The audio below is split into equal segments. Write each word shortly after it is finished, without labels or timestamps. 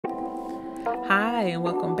Hi, and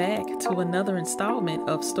welcome back to another installment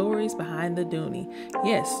of Stories Behind the Dooney.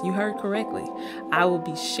 Yes, you heard correctly. I will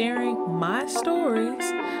be sharing my stories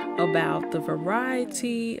about the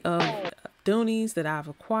variety of Doonies that I've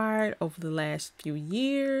acquired over the last few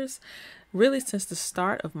years, really since the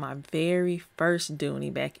start of my very first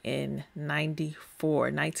Dooney back in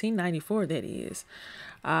 1994, that is.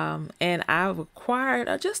 And I've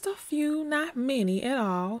acquired just a few, not many at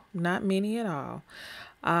all, not many at all.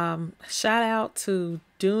 Shout out to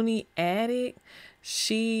Dooney Addict.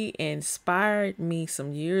 She inspired me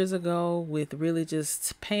some years ago with really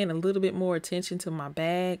just paying a little bit more attention to my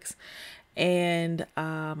bags. And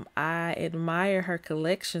I admire her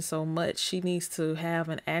collection so much. She needs to have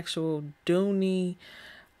an actual Dooney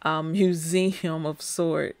museum of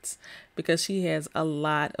sorts because she has a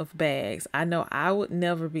lot of bags. I know I would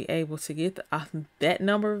never be able to get that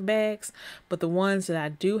number of bags, but the ones that I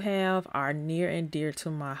do have are near and dear to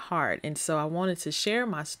my heart. And so I wanted to share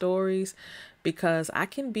my stories because I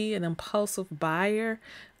can be an impulsive buyer,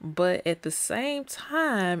 but at the same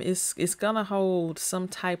time, it's gonna hold some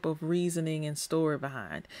type of reasoning and story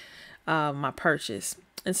behind my purchase.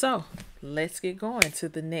 And so let's get going to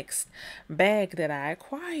the next bag that I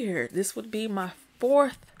acquired. This would be my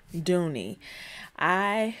fourth Dooney.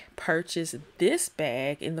 I purchased this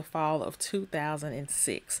bag in the fall of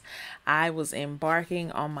 2006. I was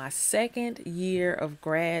embarking on my second year of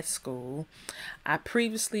grad school. I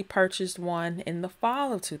previously purchased one in the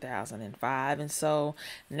fall of 2005, and so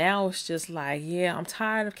now it's just like, yeah, I'm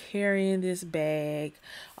tired of carrying this bag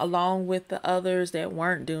along with the others that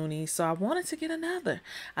weren't Doonies, so I wanted to get another.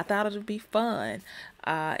 I thought it would be fun.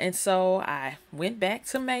 And so I went back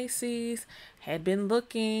to Macy's, had been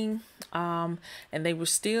looking, and they were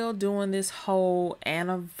still doing this whole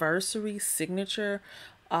anniversary signature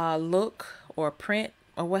look or print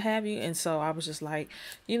or what have you. And so I was just like,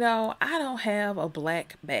 I don't have a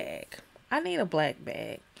black bag. I need a black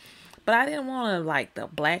bag. But I didn't want to like the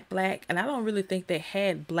black. And I don't really think they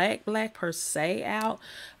had black per se out.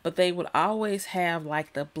 But they would always have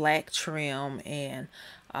like the black trim and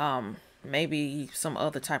maybe some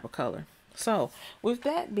other type of color. So with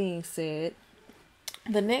that being said,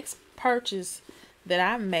 the next purchase that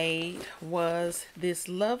I made was this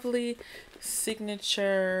lovely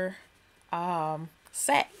signature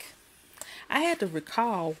sack. I had to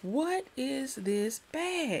recall, what is this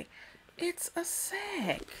bag? It's a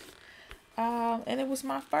sack. And it was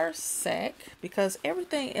my first sack because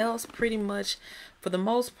everything else pretty much, for the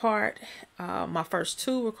most part, my first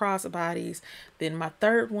two were crossbodies. Then my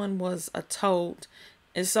third one was a tote.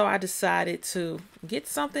 And so I decided to get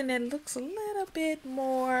something that looks a little bit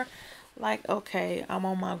more like, okay, I'm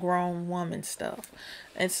on my grown woman stuff.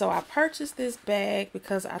 And so I purchased this bag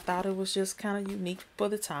because I thought it was just kind of unique for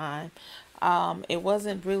the time. It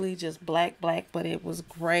wasn't really just black, but it was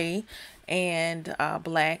gray and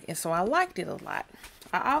black. And so I liked it a lot.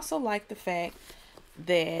 I also liked the fact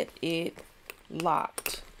that it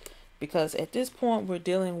locked because at this point we're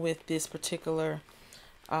dealing with this particular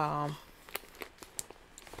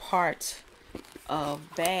part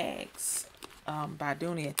of bags by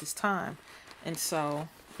Dooney at this time, and so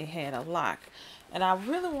it had a lock. And I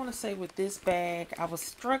really want to say with this bag, I was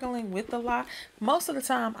struggling with the lock. Most of the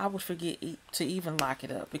time I would forget to even lock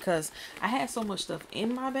it up because I had so much stuff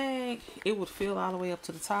in my bag, it would fill all the way up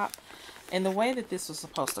to the top. And the way that this was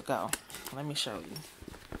supposed to go, let me show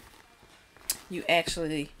you. You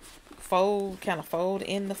actually kind of fold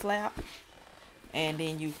in the flap, and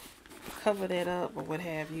then you cover that up or what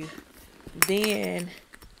have you. Then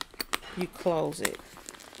you close it.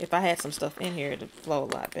 If I had some stuff in here, it'd flow a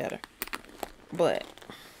lot better. But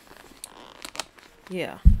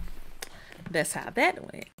yeah, that's how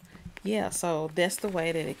that went. Yeah, so that's the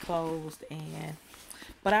way that it closed.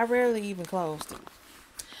 But I rarely even closed it.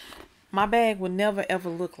 My bag would never ever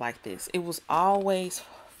look like this. It was always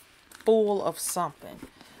full of something.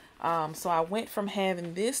 So I went from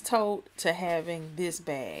having this tote to having this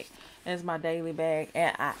bag as my daily bag,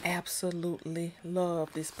 and I absolutely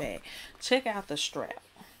love this bag. Check out the strap.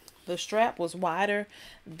 The strap was wider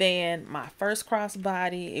than my first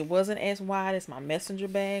crossbody. It wasn't as wide as my messenger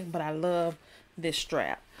bag, but I love this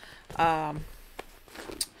strap.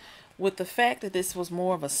 With the fact that this was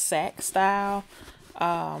more of a sack style,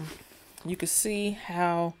 you can see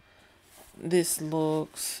how this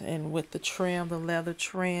looks, and with the trim, the leather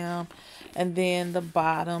trim, and then the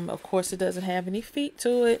bottom, of course it doesn't have any feet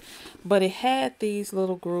to it, but it had these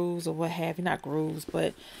little grooves or what have you, not grooves,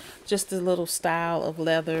 but just a little style of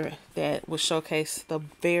leather that would showcase the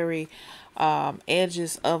very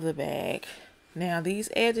edges of the bag. Now these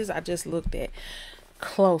edges I just looked at,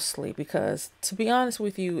 closely, because to be honest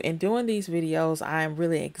with you, in doing these videos, I am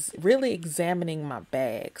really examining my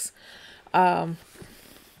bags. I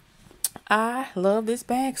love this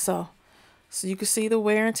bag so you can see the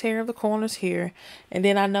wear and tear of the corners here. And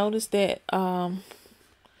then I noticed that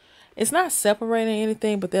it's not separating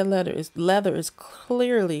anything, but that leather is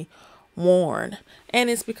clearly worn. And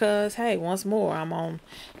it's because, hey, once more,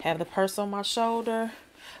 have the purse on my shoulder.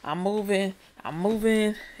 I'm moving.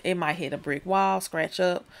 It might hit a brick wall, scratch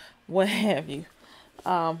up, what have you.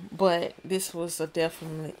 But this was a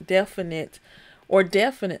definitely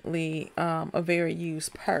a very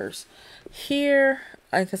used purse. Here,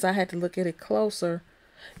 because I had to look at it closer,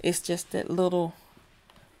 it's just that little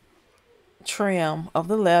trim of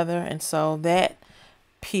the leather, and so that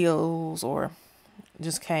peels or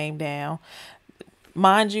just came down.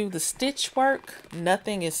 Mind you, the stitch work,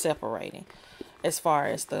 nothing is separating as far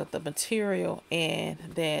as the material and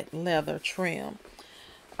that leather trim.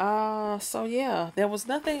 So yeah, there was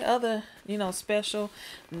nothing other, special.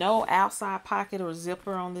 No outside pocket or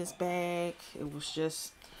zipper on this bag. It was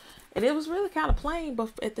just, and it was really kind of plain,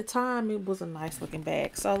 but at the time it was a nice looking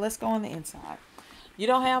bag. So let's go on the inside. You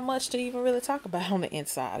don't have much to even really talk about on the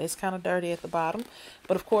inside. It's kind of dirty at the bottom,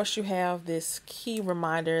 but of course you have this key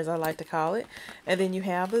reminder, as I like to call it, and then you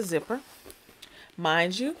have the zipper.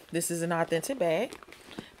 Mind you, this is an authentic bag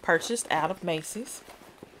purchased out of Macy's.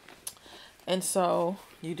 And so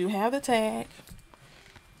you do have the tag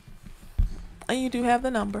and you do have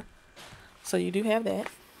the number. So you do have that.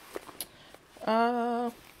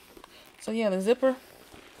 So yeah, the zipper,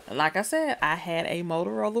 like I said, I had a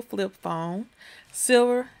Motorola flip phone,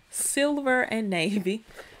 silver and navy,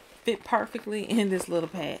 fit perfectly in this little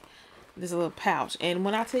pouch. And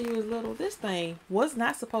when I tell you it's little, this thing was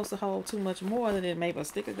not supposed to hold too much more than maybe a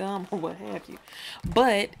stick of gum or what have you.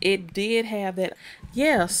 But it did have that.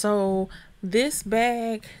 Yeah, so this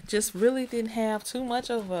bag just really didn't have too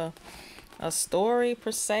much of a story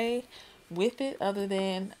per se with it, other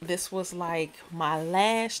than this was like my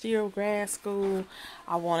last year of grad school.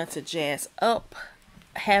 I wanted to jazz up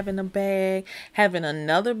having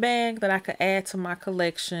another bag that I could add to my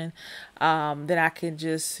collection, that I could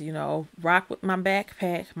just, rock with my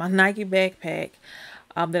backpack, my Nike backpack,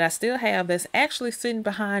 that I still have, that's actually sitting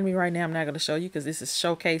behind me right now. I'm not going to show you because this is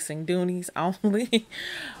showcasing Dooney's only.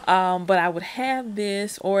 But I would have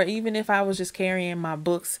this, or even if I was just carrying my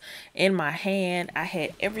books in my hand, I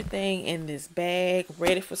had everything in this bag,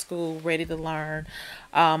 ready for school, ready to learn.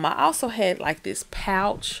 I also had like this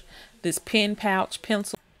pouch, this pen pouch,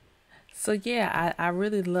 pencil. So yeah, I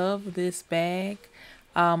really love this bag.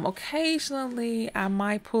 Occasionally I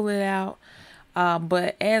might pull it out.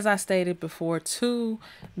 But as I stated before too,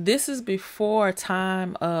 this is before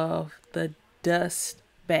time of the dust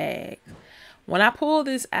bag. When I pulled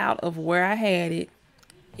this out of where I had it,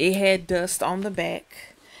 it had dust on the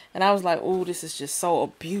back. And I was like, oh, this is just so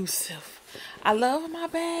abusive. I love my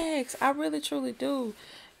bags. I really, truly do.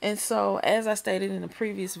 And so, as I stated in the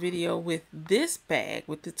previous video, with this bag,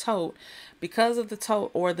 with the tote, because of the tote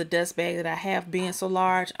or the dust bag that I have being so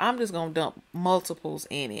large, I'm just going to dump multiples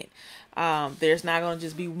in it. There's not going to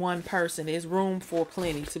just be one person. There's room for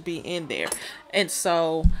plenty to be in there. And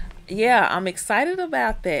so, yeah, I'm excited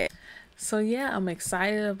about that. So yeah, I'm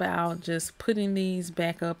excited about just putting these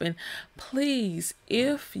back up. And please,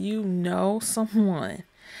 if you know someone,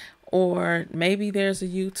 or maybe there's a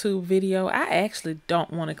YouTube video, I actually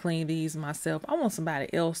don't want to clean these myself. I want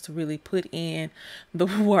somebody else to really put in the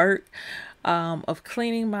work of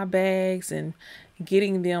cleaning my bags and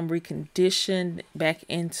getting them reconditioned back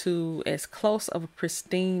into as close of a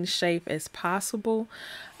pristine shape as possible.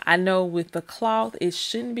 I know with the cloth, it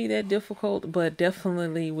shouldn't be that difficult, but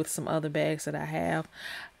definitely with some other bags that I have,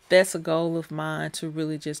 that's a goal of mine, to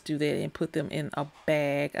really just do that and put them in a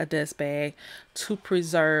bag, a dust bag, to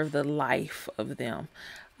preserve the life of them.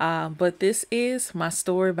 But this is my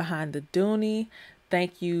story behind the Dooney.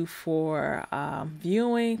 Thank you for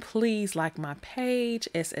viewing. Please like my page,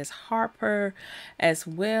 SS Harper, as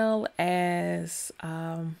well as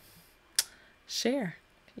share.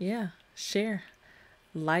 Yeah, share.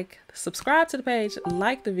 Like, subscribe to the page,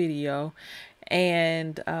 like the video,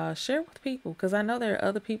 and share with people, because I know there are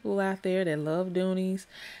other people out there that love Dooneys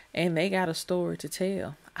and they got a story to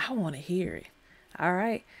tell. I want to hear it. All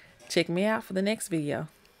right, check me out for the next video.